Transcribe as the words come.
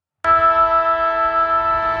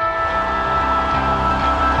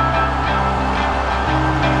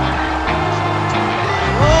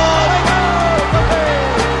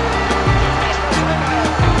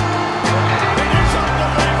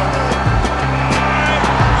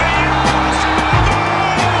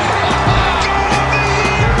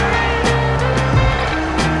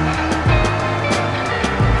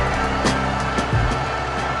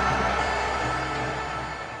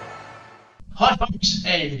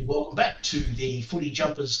and welcome back to the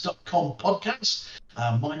footyjumpers.com podcast.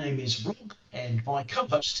 My name is Rob, and my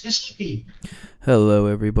co-host is Lucky. Hello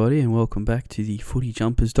everybody, and welcome back to the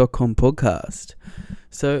footyjumpers.com podcast.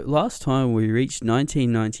 So last time we reached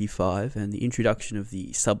 1995 and the introduction of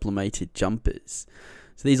the sublimated jumpers.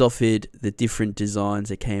 So these offered the different designs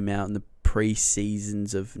that came out in the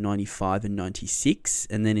pre-seasons of 95 and 96,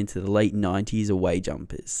 and then into the late 90s away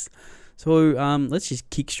jumpers. So let's just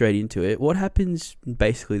kick straight into it. What happens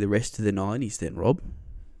basically the rest of the 90s then, Rob?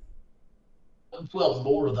 Well,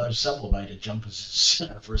 more of those sublimated jumpers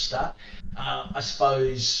for a start. I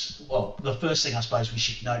suppose, the first thing I suppose we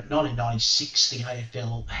should note, 1996, the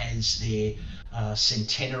AFL has their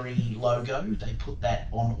centenary logo. They put that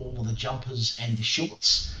on all of the jumpers and the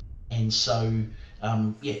shorts. And so,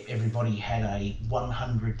 everybody had a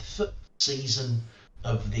 100th season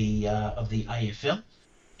of the AFL.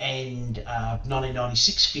 And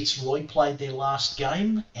 1996, Fitzroy played their last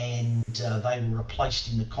game, and they were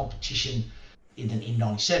replaced in the competition in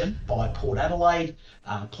 97 by Port Adelaide.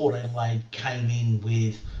 Port Adelaide came in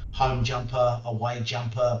with home jumper, away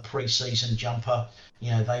jumper, pre-season jumper. You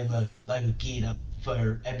know, they were geared up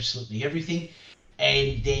for absolutely everything.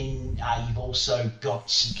 And then you've also got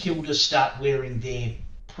St Kilda start wearing their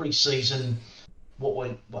pre-season,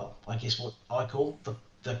 what I call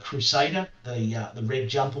the Crusader, the red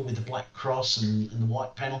jumper with the black cross and the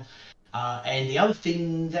white panel. And the other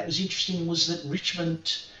thing that was interesting was that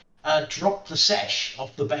Richmond dropped the sash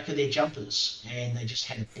off the back of their jumpers, and they just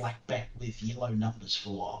had a black back with yellow numbers for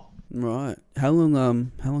a while. Right. How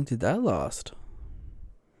long did that last?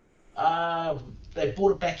 They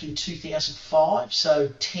brought it back in 2005, so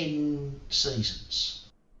 10 seasons.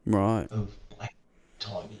 Right. Of Black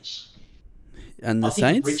Tigers. And the I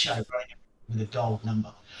Saints? think Richo ran it with a gold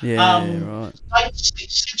number. Yeah, right.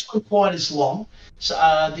 Saints weren't quite as long. So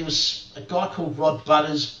there was a guy called Rod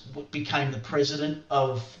Butters became the president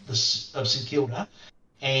of St Kilda,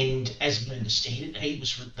 and as I understand it, he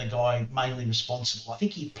was the guy mainly responsible. I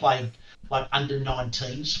think he played like under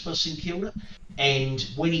 19s for St Kilda, and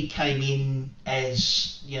when he came in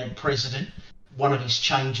as president, one of his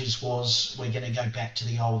changes was we're going to go back to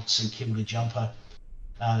the old St Kilda jumper,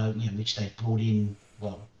 which they brought in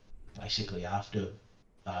basically after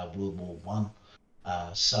World War One.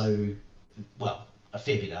 A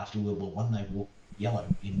fair bit after World War One, they wore yellow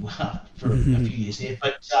for a few years there.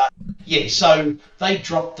 But so they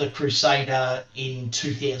dropped the Crusader in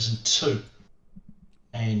 2002,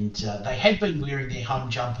 and they had been wearing their home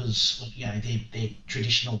jumpers, their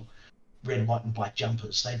traditional red, white, and black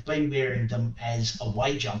jumpers. They've been wearing them as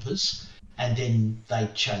away jumpers, and then they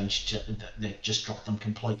changed. They just dropped them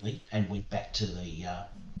completely and went back to the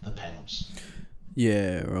panels.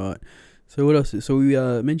 Yeah, right. So what else? So we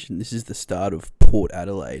mentioned this is the start of Port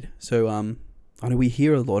Adelaide. So I know we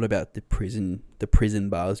hear a lot about the prison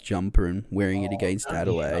bars jumper and wearing it against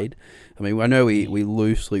Adelaide. Yeah. I mean, I know we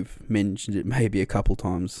loosely mentioned it maybe a couple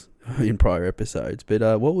times in prior episodes, but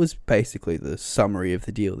what was basically the summary of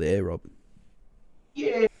the deal there, Rob?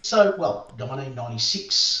 Yeah, so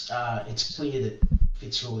 1996. It's clear that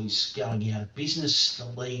Fitzroy's going out of business. The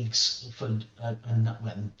leagues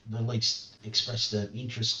the leagues expressed an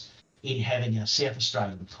interest in having a South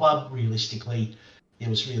Australian club. Realistically, there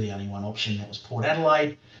was really only one option, that was Port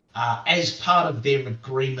Adelaide. As part of their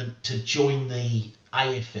agreement to join the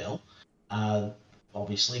AFL,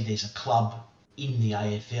 obviously there's a club in the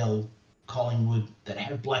AFL, Collingwood, that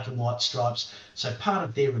have black and white stripes. So part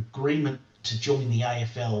of their agreement to join the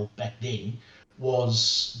AFL back then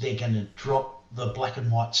was they're going to drop the black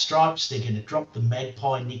and white stripes, they're going to drop the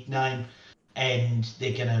Magpie nickname, and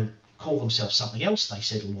they're going to call themselves something else. They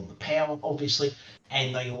settled on the Power, obviously,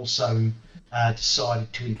 and they also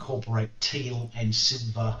decided to incorporate teal and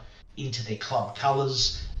silver into their club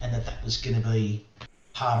colours, and that was going to be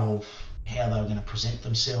part of how they were going to present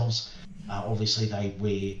themselves. Obviously, they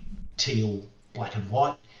wear teal, black and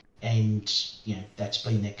white, and that's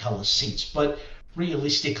been their colours since. But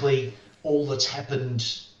realistically, all that's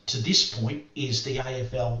happened to this point is the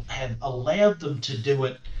AFL have allowed them to do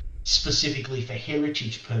it specifically for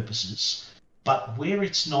heritage purposes, but where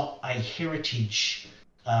it's not a heritage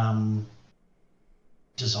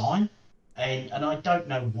design, and I don't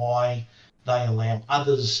know why they allow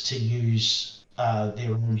others to use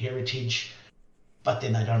their own heritage, but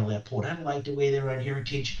then they don't allow Port Adelaide to wear their own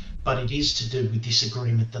heritage. But it is to do with this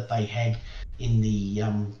agreement that they had in the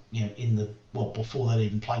before they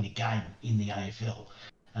even played a game in the AFL.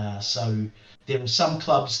 So there are some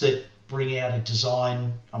clubs that bring out a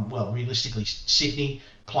design, realistically Sydney,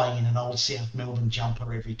 playing in an old South Melbourne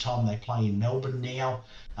jumper every time they play in Melbourne now.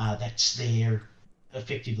 That's their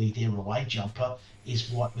effectively their away jumper is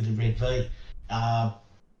white with a red V. Uh,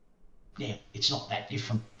 Now, it's not that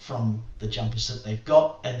different from the jumpers that they've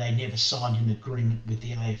got, and they never signed an agreement with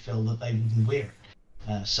the AFL that they wouldn't wear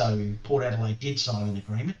it. So Port Adelaide did sign an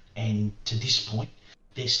agreement, and to this point,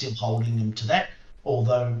 they're still holding them to that.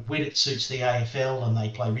 Although when it suits the AFL and they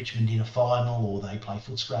play Richmond in a final, or they play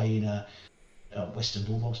Footscray in a Western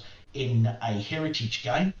Bulldogs in a heritage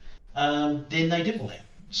game, then they do allow it.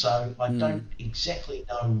 So I don't exactly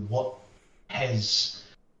know what has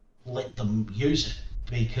let them use it,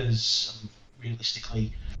 because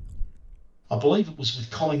realistically, I believe it was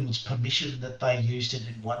with Collingwood's permission that they used it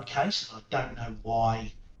in one case. I don't know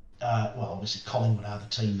why. Well, obviously Collingwood are the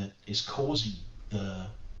team that is causing the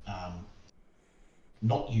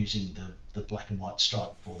not using the black and white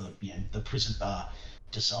stripe for the prison bar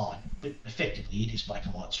design, but effectively it is black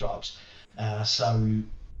and white stripes. So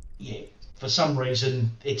yeah, for some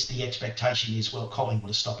reason it's the expectation is, well,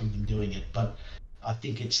 Collingwood are stopping them doing it, but I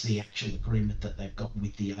think it's the actual agreement that they've got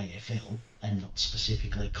with the AFL, and not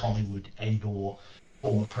specifically Collingwood and or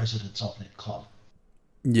former presidents of that club.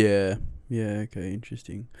 Yeah, okay,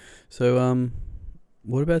 interesting. So,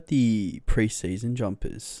 what about the pre-season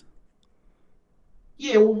jumpers?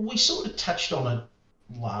 Yeah, well, we sort of touched on it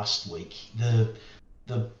last week. The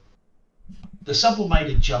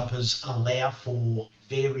sublimated jumpers allow for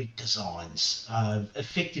varied designs.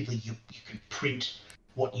 Effectively, you can print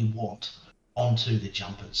what you want onto the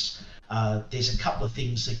jumpers. There's a couple of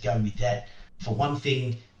things that go with that. For one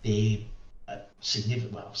thing, they're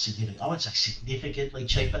significant. I won't say significantly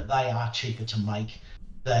cheaper. They are cheaper to make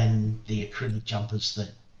than the acrylic jumpers that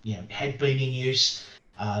had been in use.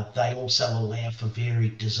 They also allow for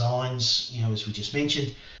varied designs, as we just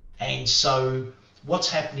mentioned. And so what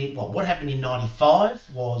happened in '95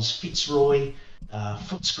 was Fitzroy,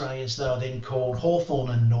 Footscray as they were then called,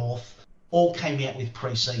 Hawthorn and North, all came out with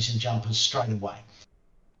pre-season jumpers straight away.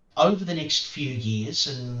 Over the next few years,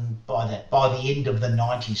 and by the end of the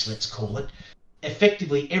 90s, let's call it,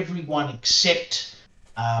 effectively everyone except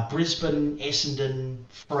Brisbane, Essendon,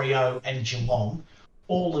 Freo and Geelong,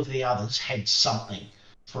 all of the others had something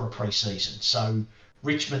for a pre-season. So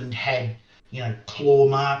Richmond had, claw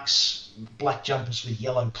marks, black jumpers with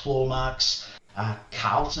yellow claw marks.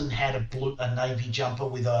 Carlton had a navy jumper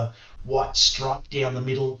with a white stripe down the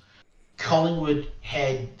middle. Collingwood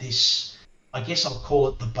had this, I guess I'll call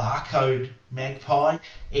it the barcode magpie.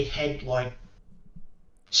 It had like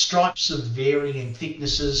stripes of varying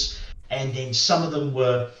thicknesses, and then some of them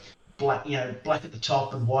were black, black at the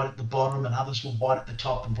top and white at the bottom, and others were white at the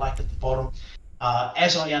top and black at the bottom.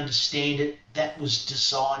 As I understand it, that was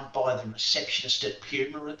designed by the receptionist at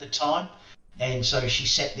Puma at the time, and so she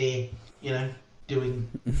sat there, doing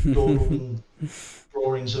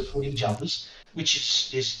drawings of footy jumpers,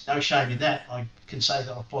 which there's no shame in that. I can say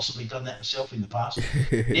that I've possibly done that myself in the past.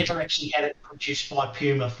 Never actually had it produced by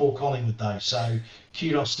Puma for Collingwood though, so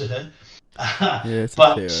kudos to her. It's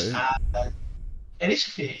but fair, it is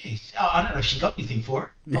fair. I don't know if she got anything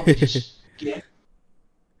for it. Probably just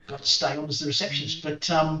got to stay on as the receptionist. But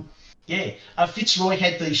Fitzroy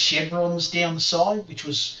had these chevrons down the side, which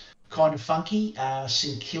was kind of funky.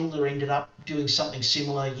 St Kilda ended up doing something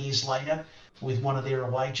similar years later with one of their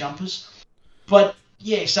away jumpers. But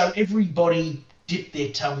yeah, so everybody dipped their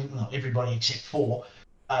toe in, well, everybody except for,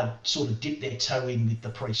 sort of dipped their toe in with the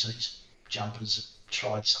pre-season jumpers,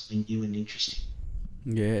 tried something new and interesting.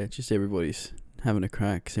 Yeah, just everybody's having a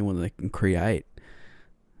crack, seeing what they can create.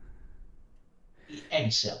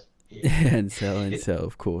 And sell. Yeah. and sell,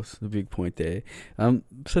 of course. The big point there.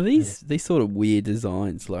 So these sort of weird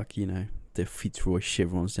designs, like, the Fitzroy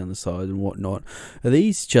chevrons down the side and whatnot, are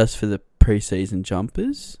these just for the pre-season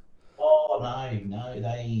jumpers? Oh, no,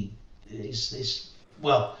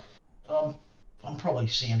 I'm probably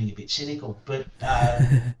sounding a bit cynical, but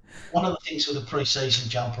one of the things with a pre-season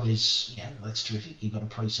jumper is, that's terrific. You've got a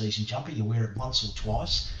pre-season jumper, you wear it once or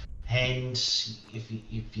twice, and if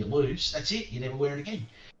you lose, that's it. You never wear it again.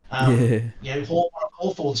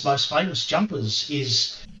 Hawthorn's most famous jumpers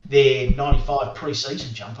is their '95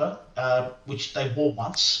 pre-season jumper, which they wore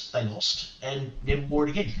once, they lost, and never wore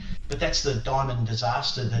it again. But that's the diamond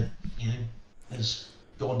disaster that has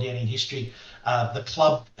gone down in history. The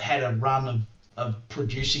club had a run of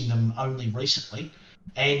producing them only recently,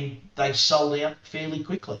 and they sold out fairly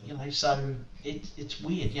quickly. So it's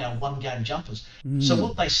weird. One-game jumpers. So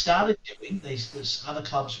what they started doing, these other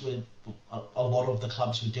clubs were, a lot of the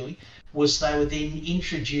clubs were doing, was they were then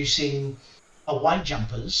introducing away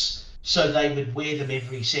jumpers, so they would wear them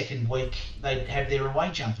every second week. They'd have their away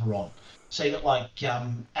jumper on. So you got like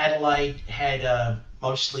Adelaide had a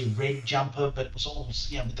mostly red jumper, but it was all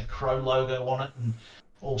with the Crow logo on it and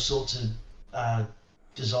all sorts of uh,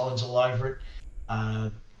 designs all over it. Uh,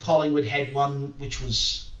 Collingwood had one which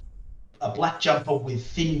was a black jumper with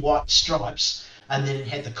thin white stripes, and then it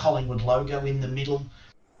had the Collingwood logo in the middle.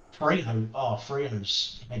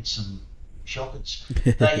 Freo's had some shockers.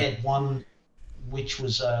 They had one which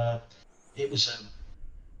was a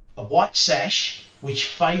white sash which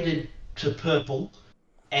faded to purple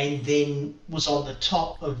and then was on the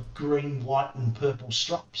top of green, white, and purple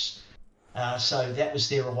stripes. So that was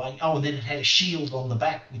their away. Oh, and then it had a shield on the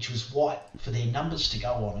back which was white for their numbers to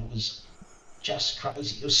go on. It was just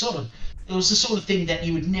crazy. It was the sort of thing that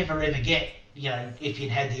you would never ever get, if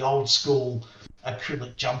you'd had the old school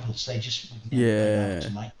acrylic jumpers. They just would never be able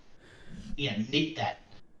to make, knit that.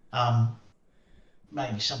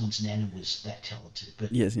 Maybe someone's nana was that talented,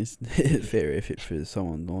 but yes, it's fair effort for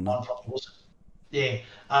someone on it. wasn't. Yeah.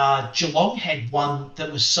 Geelong had one that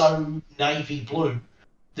was so navy blue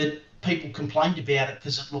that people complained about it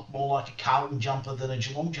because it looked more like a Carlton jumper than a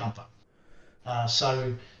Geelong jumper.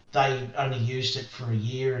 So they only used it for a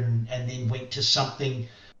year and then went to something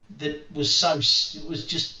that was it was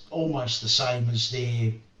just almost the same as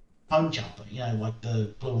their home jumper, like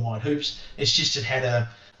the blue and white hoops. It's just it had a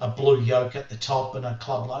blue yoke at the top and a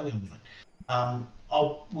club logo on it.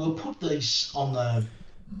 We'll put these on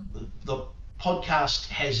the podcast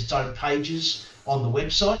has its own pages on the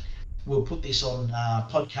website. We'll put this on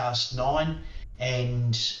podcast 9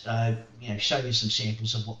 and show you some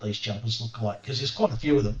samples of what these jumpers look like because there's quite a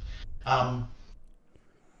few of them.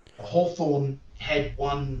 Hawthorn had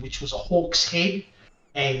one which was a hawk's head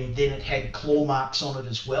and then it had claw marks on it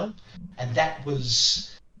as well, and that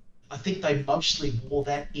was, I think they mostly wore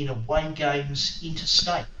that in away games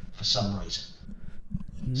interstate for some reason.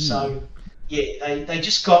 So yeah, they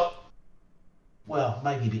just got, well,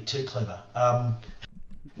 maybe a bit too clever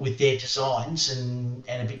with their designs and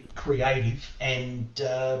a bit creative and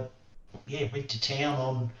went to town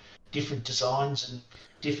on different designs and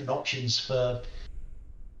different options for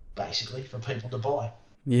people to buy.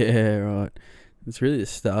 Yeah, right. It's really the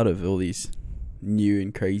start of all these new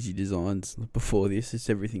and crazy designs. Before this, it's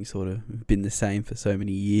everything sort of been the same for so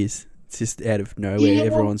many years. It's just out of nowhere.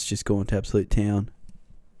 Everyone's just gone to absolute town.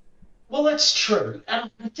 Well, that's true. And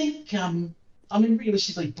I think,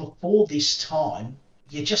 realistically, before this time,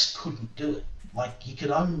 you just couldn't do it. Like, you could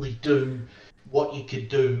only do what you could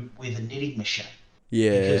do with a knitting machine.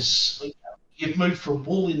 Yeah. Because you've moved from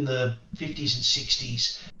wool in the 50s and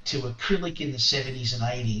 60s to acrylic in the 70s and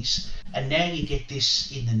 80s, and now you get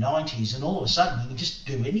this in the 90s, and all of a sudden you can just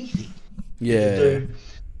do anything. Yeah. You can do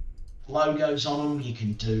logos on them, you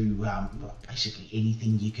can do basically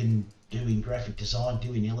anything you can do in graphic design,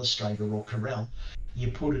 do in Illustrator or Corel.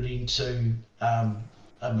 You put it into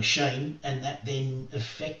a machine, and that then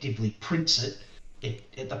effectively prints it.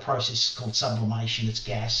 The process is called sublimation. It's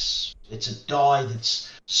gas. It's a dye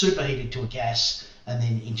that's superheated to a gas and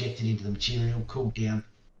then injected into the material, cooled down,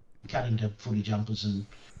 cut into footy jumpers and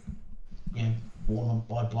worn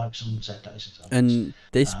by blokes on Saturdays and Sundays. And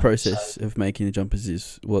this process of making the jumpers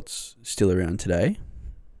is what's still around today?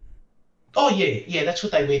 Oh, yeah, that's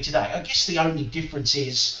what they wear today. I guess the only difference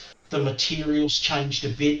is the materials changed a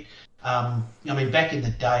bit. Back in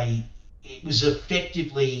the day, it was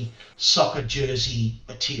effectively soccer jersey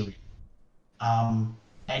material.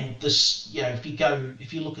 And this,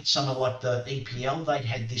 if you look at some of like the EPL, they'd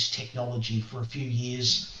had this technology for a few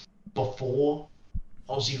years before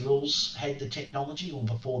Aussie Rules had the technology or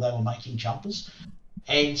before they were making jumpers.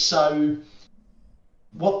 And so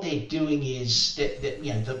what they're doing is that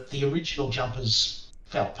the original jumpers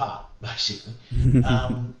fell apart, basically.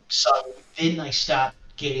 So then they start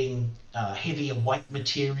getting heavier weight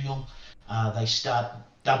material. They start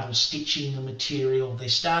double stitching the material. They're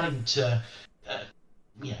starting to,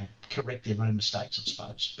 correct their own mistakes, I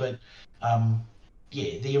suppose. But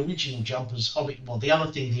the original jumpers. The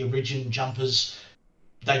other thing, the original jumpers,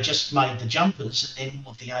 they just made the jumpers, and then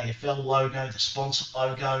with the AFL logo, the sponsor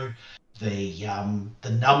logo,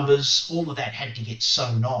 the numbers, all of that had to get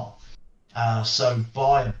sewn on. So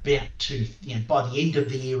by by the end of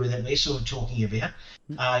the era that we're sort of talking about,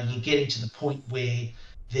 you're getting to the point where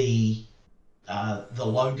the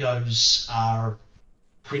logos are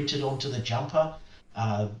printed onto the jumper.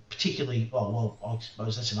 Particularly, I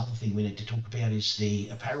suppose that's another thing we need to talk about is the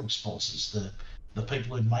apparel sponsors, the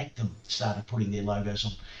people who make them started putting their logos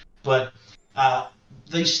on. But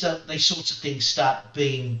these sorts of things start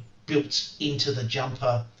being built into the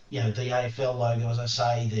jumper. The AFL logo, as I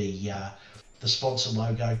say, the sponsor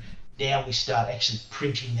logo. now we start actually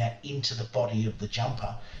printing that into the body of the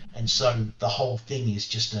jumper, and so the whole thing is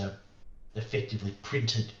just a effectively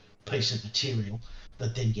printed piece of material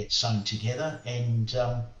that then gets sewn together, and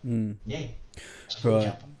yeah, it's a full Right.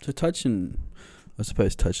 jumper. So touching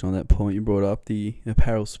on that point you brought up, the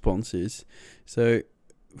apparel sponsors. So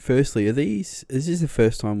firstly, is this the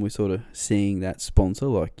first time we're sort of seeing that sponsor,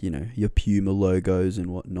 like, your Puma logos and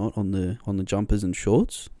whatnot on the jumpers and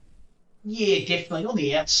shorts? Yeah, definitely on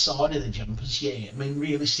the outside of the jumpers. Yeah, I mean,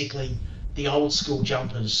 realistically, the old school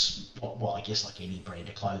jumpers, well, I guess like any brand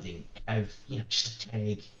of clothing, have just a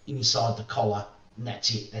tag inside the collar, and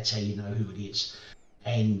that's it. That's how you know who it is.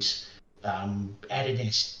 And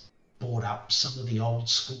Adidas bought up some of the old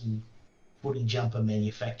school footy jumper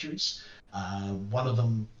manufacturers. One of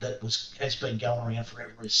them that has been going around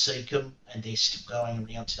forever is Seacom, and they're still going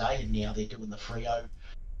around today. And now they're doing the Frio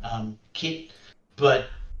kit, but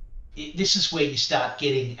this is where you start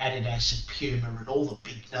getting Adidas and Puma and all the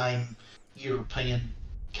big name European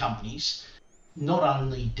companies. Not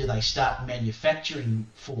only do they start manufacturing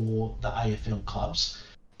for the AFL clubs,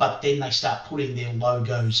 but then they start putting their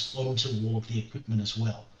logos onto all of the equipment as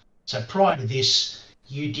well. So prior to this,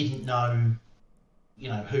 you didn't know,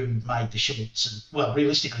 who made the shorts. And, well,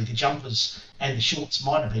 realistically, the jumpers and the shorts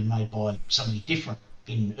might have been made by somebody different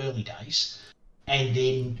in early days. And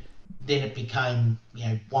then it became,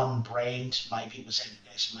 one brand. Maybe it was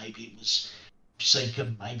Adidas, maybe it was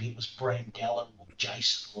Seacom, maybe it was Brand Dallin or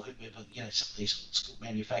Jason or whoever, some of these old school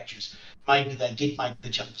manufacturers. Maybe they did make the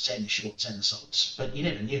jumpers and the shorts and the socks, but you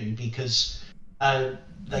never knew because they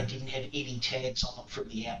didn't have any tags on them from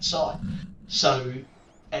the outside. So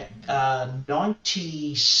at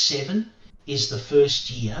 97 is the first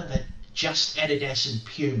year that just Adidas and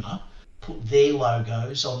Puma put their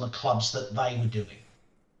logos on the clubs that they were doing.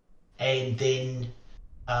 And then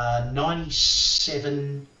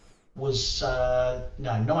 97 was,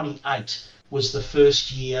 98 was the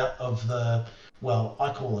first year of the, well,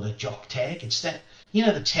 I call it a jock tag. It's that,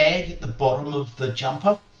 the tag at the bottom of the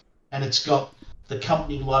jumper, and it's got the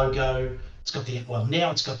company logo. It's got now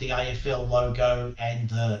it's got the AFL logo and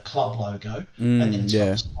the club logo, and then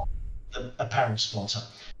it's got the apparel sponsor.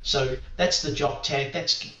 So that's the jock tag.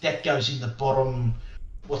 That goes in the bottom.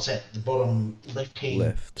 What's that? The bottom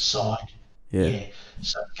left-hand side. Yeah.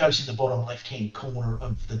 So it goes in the bottom left-hand corner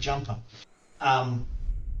of the jumper.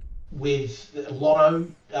 With Lotto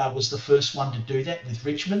was the first one to do that with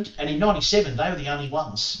Richmond, and in '97 they were the only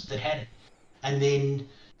ones that had it. And then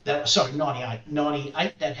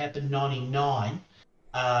 98 that happened. 99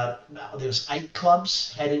 there was 8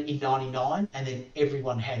 clubs had it in 99, and then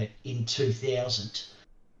everyone had it in 2000.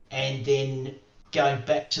 And then going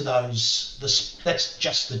back to those, that's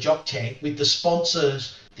just the jock tag with the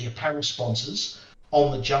sponsors, the apparel sponsors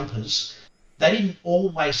on the jumpers. They didn't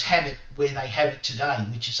always have it where they have it today,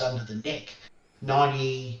 which is under the neck.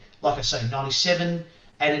 97,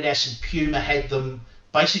 Adidas and Puma had them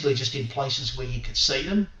basically just in places where you could see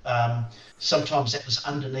them. Sometimes that was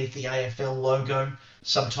underneath the AFL logo.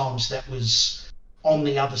 Sometimes that was on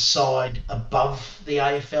the other side above the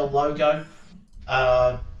AFL logo.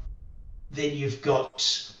 Then you've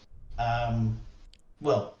got,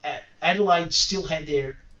 Adelaide still had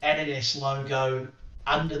their Adidas logo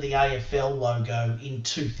under the AFL logo in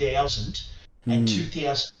 2000, and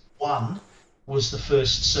 2001 was the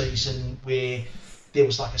first season where there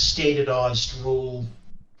was like a standardised rule,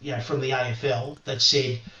 from the AFL that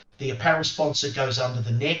said the apparel sponsor goes under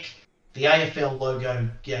the neck, the AFL logo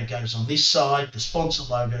goes on this side, the sponsor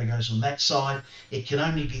logo goes on that side. It can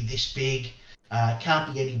only be this big.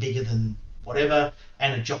 Can't be any bigger than whatever,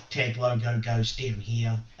 and a jock tag logo goes down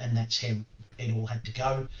here, and that's how it all had to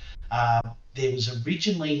go. There was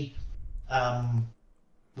originally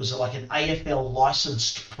was like an AFL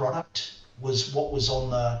licensed product was what was on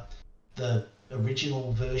the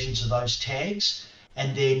original versions of those tags,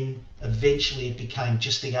 and then eventually it became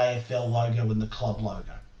just the AFL logo and the club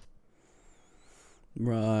logo.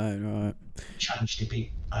 Right. Changed a bit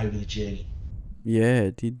over the journey. Yeah,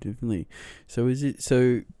 it did, definitely. So it's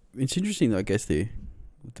interesting that I guess the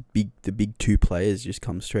big two players just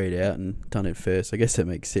come straight out and done it first. I guess that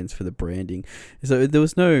makes sense for the branding. So there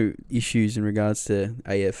was no issues in regards to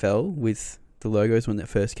AFL with the logos when that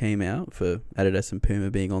first came out for Adidas and Puma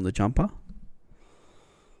being on the jumper?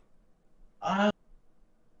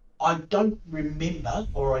 I don't remember,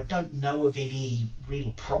 or I don't know of any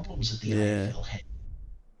real problems that the AFL had.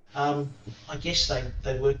 I guess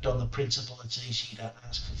they worked on the principle it's easy to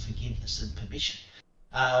ask for forgiveness than permission.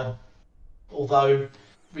 Although,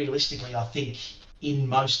 realistically, I think in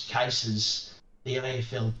most cases, the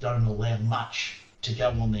AFL don't allow much to go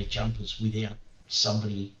on their jumpers without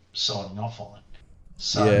somebody signing off on it.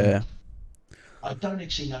 So Yeah. I don't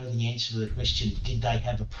actually know the answer to the question, did they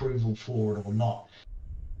have approval for it or not?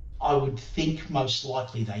 I would think most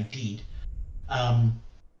likely they did.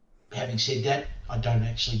 Having said that, I don't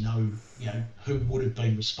actually know, who would have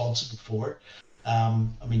been responsible for it. I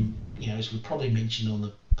mean, as we probably mentioned on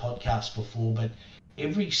the podcast before, but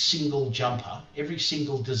every single jumper, every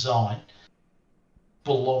single design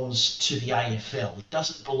belongs to the AFL. It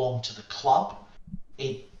doesn't belong to the club.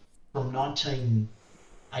 It from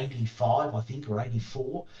 1985, I think, or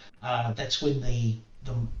 84. That's when the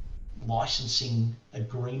licensing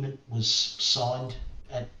agreement was signed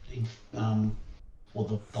at the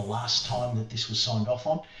last time that this was signed off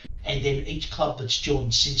on. And then each club that's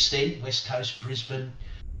joined since then, West Coast, Brisbane,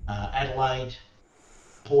 Adelaide,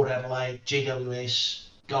 Port Adelaide, GWS,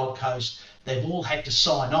 Gold Coast, they've all had to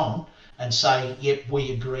sign on and say, yep,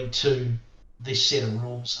 we agree to this set of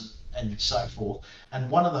rules and so forth. And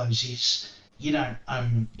one of those is you don't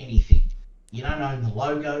own anything. You don't own the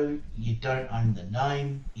logo, you don't own the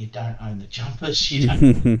name, you don't own the jumpers, you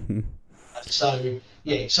don't. So,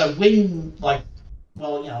 yeah, so when, I've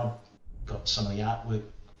got some of the artwork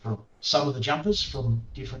from some of the jumpers from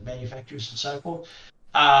different manufacturers and so forth.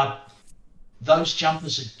 Those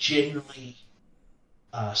jumpers are generally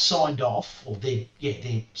signed off, or they're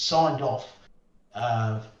signed off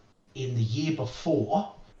in the year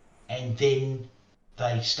before, and then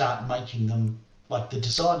they start making them. Like the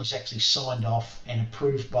design is actually signed off and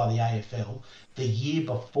approved by the AFL the year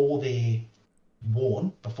before they're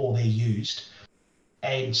worn, before they're used,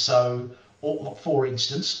 and so, for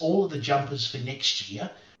instance, all of the jumpers for next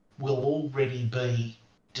year will already be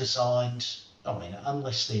designed. I mean,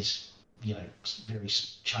 unless there's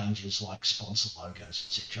various changes like sponsor logos,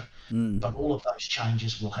 etc. But all of those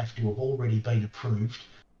changes will have to have already been approved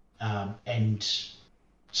and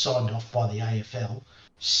signed off by the AFL,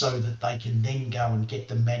 so that they can then go and get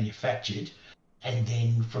them manufactured, and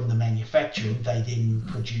then from the manufacturing they then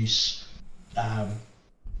produce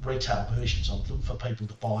retail versions of them for people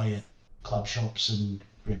to buy at club shops and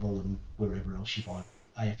Rebel and wherever else you buy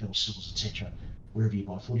AFL stores, etc. Wherever you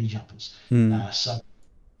buy footy jumpers. So,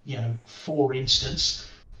 for instance,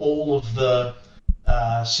 all of the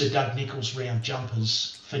Sir Doug Nicholls round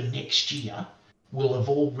jumpers for next year will have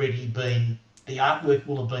already been, the artwork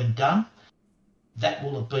will have been done. That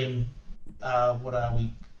will have been, what are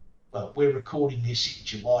we? Well, we're recording this in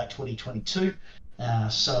July 2022.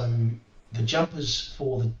 So the jumpers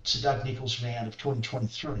for the Sir Doug Nicholls round of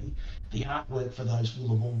 2023, the artwork for those will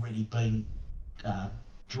have already been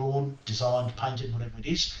drawn, designed, painted, whatever it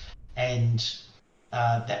is, and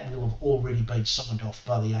that will have already been signed off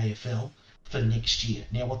by the AFL for next year.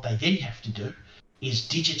 Now, what they then have to do is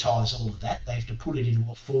digitise all of that. They have to put it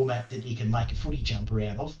into a format that you can make a footy jumper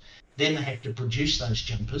out of. Then they have to produce those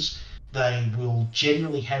jumpers. They will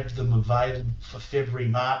generally have them available for February,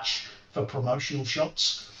 March for promotional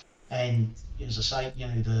shots. And as I say,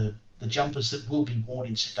 the jumpers that will be worn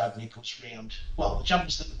in Sir Doug Nicholls round, the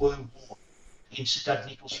jumpers that were worn in Sir Doug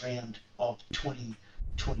Nicholls round of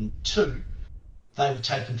 2022, they were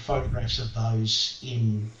taking photographs of those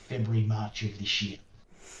in February, March of this year.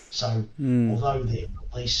 So although they're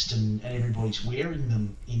released and everybody's wearing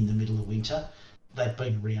them in the middle of winter, they've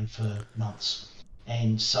been around for months.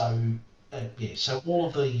 And so, so all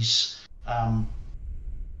of these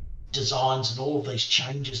designs and all of these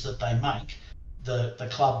changes that they make, the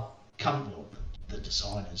club the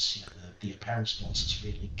designers, the apparel sponsors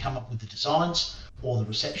really come up with the designs, or the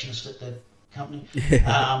receptionist at the company.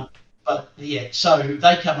 So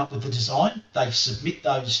they come up with the design, they submit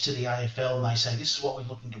those to the AFL and they say, this is what we're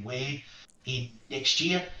looking to wear in next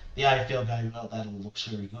year. The AFL go, well, that all looks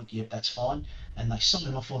very good, yep, that's fine. And they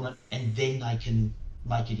sign off on it, and then they can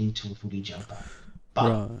make it into a footy jumper.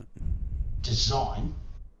 But design,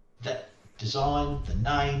 the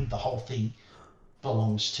name, the whole thing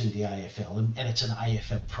belongs to the AFL, and it's an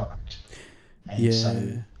AFL product. And so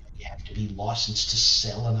you have to be licensed to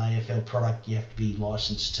sell an AFL product, you have to be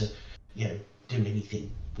licensed to do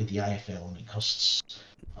anything with the AFL, and it costs,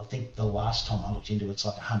 I think the last time I looked into it, it's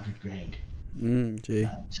like $100,000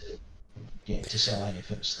 to sell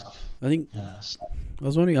AFL stuff. I think I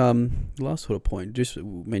was wondering, last sort of point, just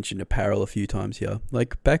mentioned apparel a few times here,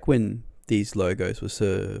 like back when these logos were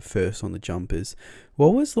first on the jumpers,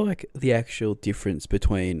 what was like the actual difference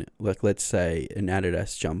between, like, let's say an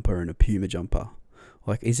Adidas jumper and a Puma jumper?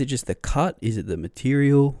 Like, is it just the cut? Is it the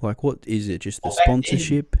material? Like, what is it? Just the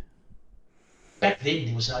sponsorship? Back then,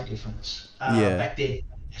 there was no difference. Back then,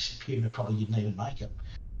 Puma probably didn't even make them.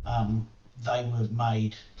 They were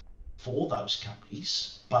made for those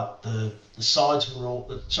companies, but the sides were all...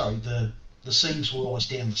 Sorry, the the seams were always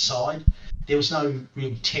down the side. There was no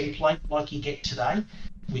real template like you get today,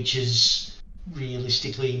 which is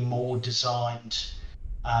realistically more designed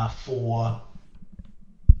for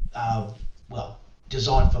well,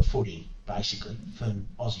 designed for footy, basically, for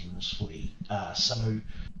Aussie rules footy. So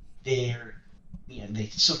they're they're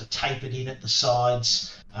sort of tapered in at the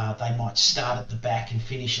sides. They might start at the back and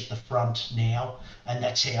finish at the front now, and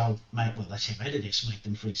that's how Adidas make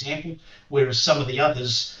them, for example. Whereas some of the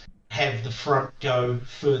others have the front go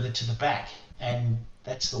further to the back, and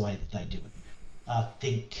that's the way that they do it. I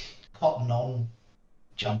think Cotton On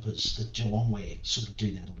jumpers that Geelong wear sort of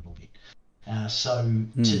do that a little bit. So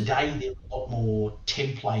today they're a lot more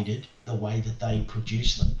templated the way that they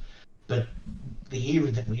produce them. But the era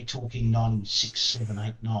that we're talking, 96, 7,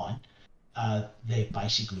 8, 9, they're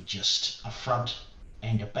basically just a front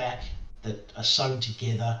and a back that are sewn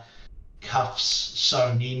together, cuffs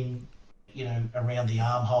sewn in, around the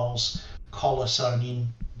armholes, collar sewn in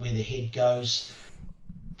where the head goes.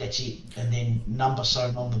 That's it. And then number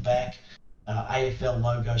sewn on the back, AFL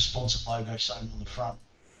logo, sponsor logo sewn on the front,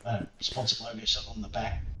 sponsor logo sewn on the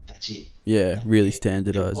back. That's it. Yeah, really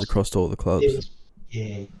standardised across all the clubs.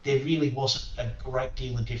 There really wasn't a great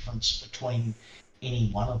deal of difference between any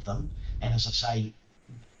one of them. And as I say,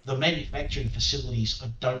 the manufacturing facilities, I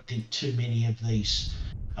don't think too many of these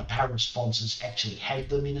apparel sponsors actually had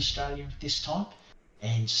them in Australia at this time.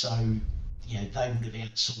 And so, they would have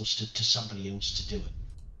outsourced it to somebody else to do it.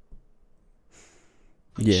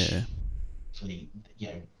 Yeah. They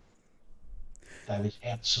were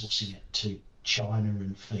outsourcing it to China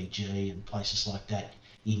and Fiji and places like that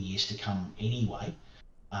in years to come anyway.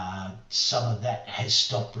 Some of that has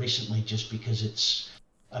stopped recently just because it's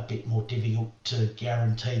a bit more difficult to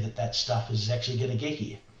guarantee that stuff is actually going to get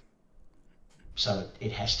here. So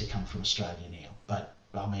it has to come from Australia now. But,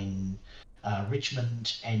 I mean,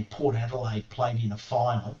 Richmond and Port Adelaide played in a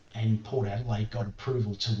final, and Port Adelaide got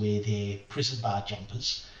approval to wear their prison bar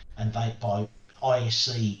jumpers, and they, by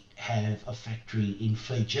ISC, have a factory in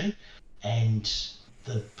Fiji, and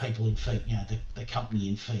the people in Fiji, the company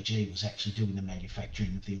in Fiji was actually doing the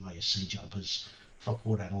manufacturing of the ISC jumpers for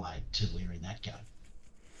Port Adelaide to wear in that game.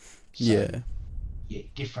 So,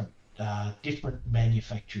 different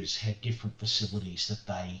manufacturers have different facilities that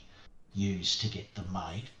they use to get them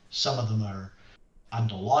made. Some of them are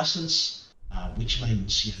under license, which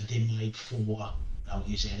means they're made for. I'll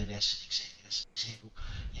use Adidas as an example.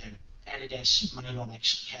 Adidas may not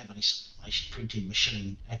actually have a sublimation printing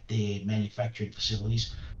machine at their manufacturing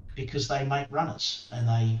facilities because they make runners and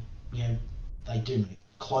they do make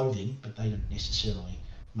clothing, but they don't necessarily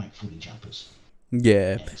make footy jumpers.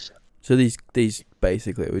 Yeah. So these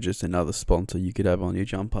basically were just another sponsor you could have on your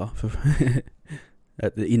jumper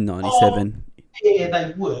in 97. Yeah,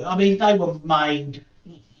 they were. I mean, they were made,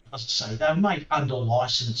 as I say, they were made under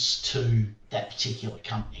license to that particular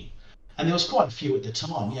company. And there was quite a few at the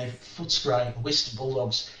time. Footscray, Western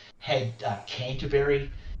Bulldogs had Canterbury,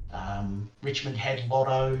 Richmond had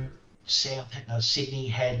Lotto, Sydney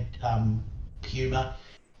had Puma,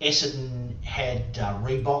 Essendon had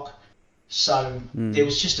Reebok. So there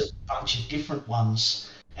was just a bunch of different ones.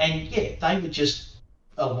 And they were just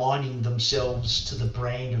aligning themselves to the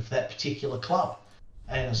brand of that particular club.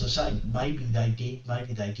 And as I say, maybe they did,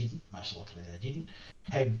 maybe they didn't. Most likely they didn't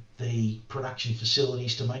have the production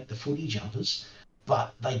facilities to make the footy jumpers,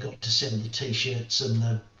 but they got to sell the t-shirts and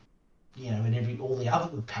the, and all the other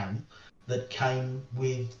apparel that came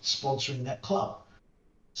with sponsoring that club.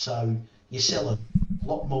 So you sell a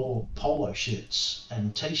lot more polo shirts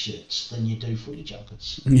and t-shirts than you do footy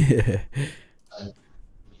jumpers. Yeah.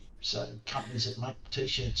 So companies that make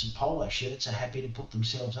t-shirts and polo shirts are happy to put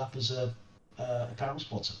themselves up as a apparel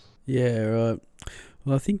sponsor. Yeah, right.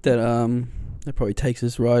 Well, I think that that probably takes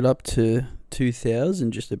us right up to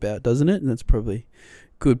 2000, just about, doesn't it? And that's probably a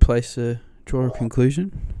good place to draw a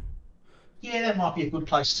conclusion. Yeah, that might be a good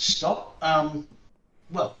place to stop. 2000,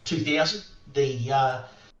 the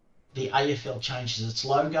AFL changes its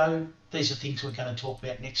logo. These are things we're going to talk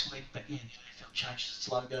about next week. But the AFL changes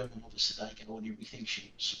its logo, and obviously they go on everything,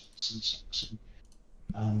 shorts and socks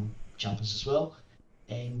and jumpers as well.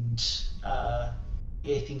 And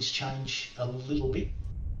things change a little bit.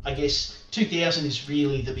 I guess 2000 is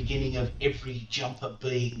really the beginning of every jumper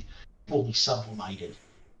being fully sublimated.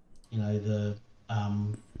 The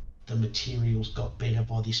materials got better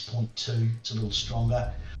by this point too. It's a little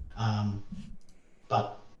stronger.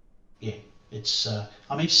 But it's.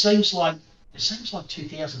 It seems like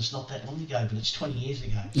 2000 is not that long ago, but it's 20 years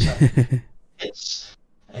ago.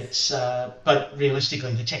 So but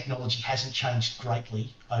realistically, the technology hasn't changed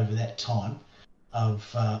greatly over that time.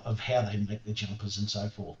 of how they make the jumpers and so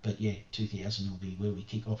forth. But yeah, 2000 will be where we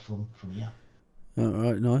kick off from here. All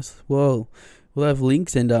right, nice. Well, we'll have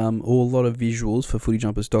links and a lot of visuals for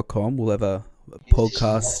footyjumpers.com. We'll have a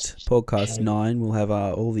podcast 9. We'll have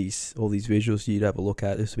all these visuals for you to have a look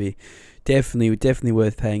at. This will be definitely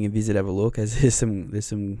worth paying a visit, have a look, as there's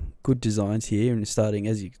some good designs here. And starting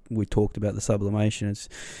as we talked about the sublimation, it's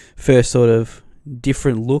first sort of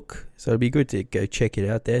different look, so it'll be good to go check it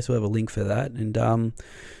out there. So we'll have a link for that. And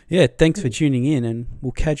yeah, thanks for tuning in, and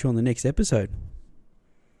we'll catch you on the next episode.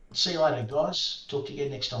 See you later, guys. Talk to you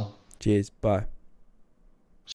again next time. Cheers. Bye.